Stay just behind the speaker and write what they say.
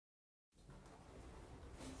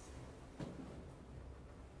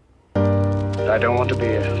I don't want to be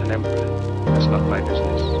an emperor. That's not my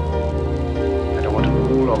business. I don't want to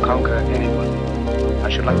rule or conquer anyone. I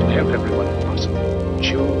should like to help everyone if possible.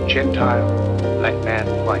 Jew, Gentile, black man,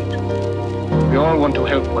 white. We all want to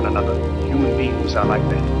help one another. Human beings are like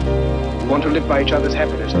that. We want to live by each other's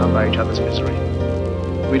happiness, not by each other's misery.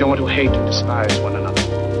 We don't want to hate and despise one another.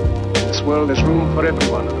 In this world there's room for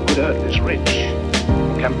everyone, and the good earth is rich.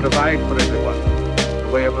 We can provide for everyone. The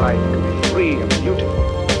way of life can be free and beautiful.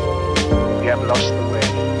 We have lost the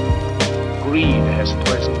way. Greed has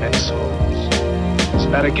poisoned men's souls, has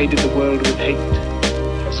barricaded the world with hate,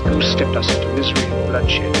 has goose-stepped us into misery and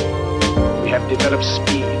bloodshed. We have developed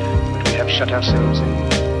speed, but we have shut ourselves in.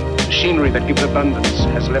 Machinery that gives abundance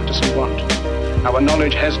has left us in want. Our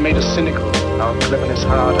knowledge has made us cynical, our cleverness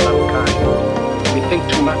hard and unkind. We think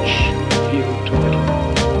too much, feel too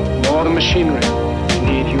little. More than machinery,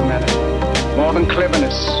 we need humanity. More than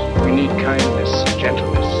cleverness, we need kindness,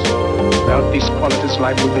 gentleness. Without these qualities,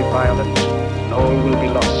 life will be violent, and all will be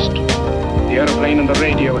lost. The aeroplane and the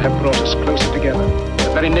radio have brought us closer together.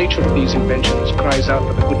 The very nature of these inventions cries out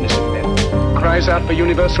for the goodness in men, cries out for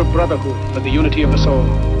universal brotherhood, for the unity of us all.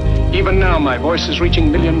 Even now, my voice is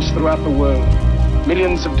reaching millions throughout the world.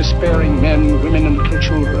 Millions of despairing men, women, and little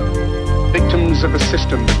children, victims of a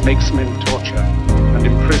system that makes men torture and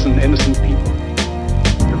imprison innocent people.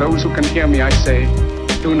 To those who can hear me, I say,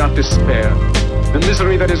 do not despair. The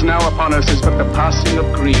misery that is now upon us is but the passing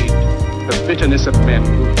of greed, the bitterness of men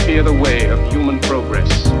who fear the way of human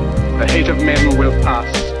progress. The hate of men will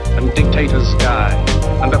pass, and dictators die,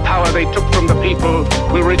 and the power they took from the people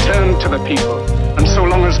will return to the people. And so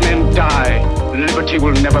long as men die, liberty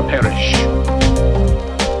will never perish.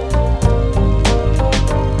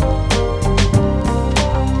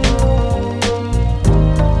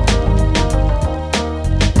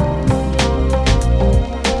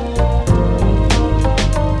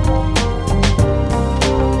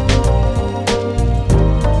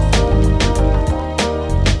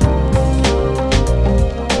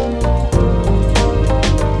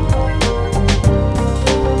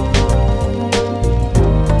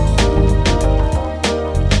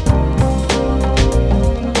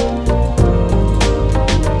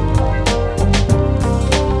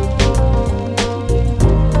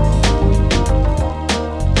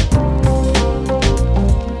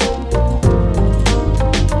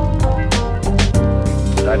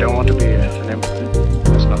 I don't want to be an emperor.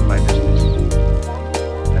 That's not my business.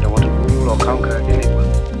 I don't want to rule or conquer anyone.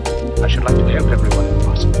 I should like to help everyone if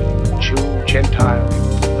possible. Jew, Gentile,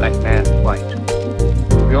 black man, white.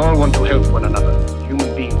 We all want to help one another.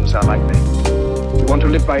 Human beings are like that. We want to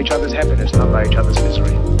live by each other's happiness, not by each other's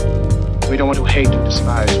misery. We don't want to hate and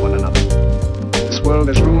despise one another. In this world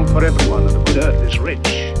there's room for everyone, and the good earth is rich.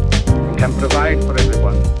 We can provide for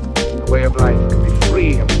everyone. The way of life can be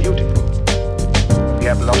free and beautiful. We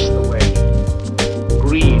have lost the way.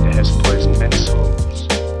 Greed has poisoned men's souls,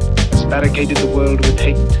 has barricaded the world with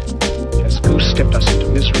hate, has goose-stepped us into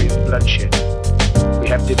misery and bloodshed. We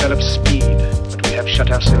have developed speed, but we have shut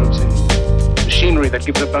ourselves in. Machinery that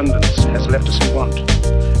gives abundance has left us in want.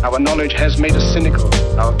 Our knowledge has made us cynical,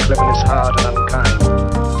 our cleverness hard and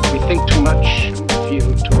unkind. We think too much and feel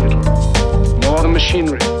too little. More than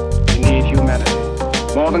machinery, we need humanity.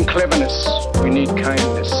 More than cleverness, we need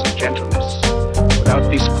kindness, gentleness. Without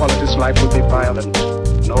these qualities, life will be violent,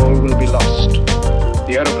 and all will be lost.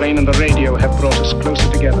 The aeroplane and the radio have brought us closer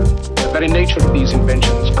together. The very nature of these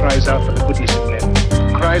inventions cries out for the goodness in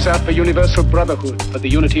men, cries out for universal brotherhood, for the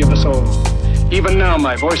unity of us all. Even now,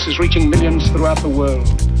 my voice is reaching millions throughout the world.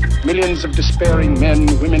 Millions of despairing men,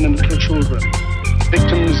 women, and little children,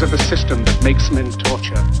 victims of a system that makes men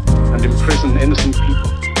torture and imprison innocent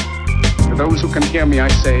people. To those who can hear me, I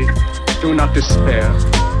say, do not despair.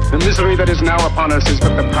 The misery that is now upon us is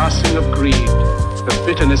but the passing of greed, the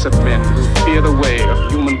bitterness of men who fear the way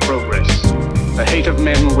of human progress. The hate of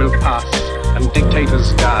men will pass, and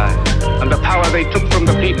dictators die, and the power they took from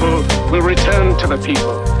the people will return to the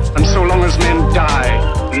people. And so long as men die,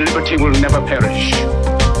 liberty will never perish.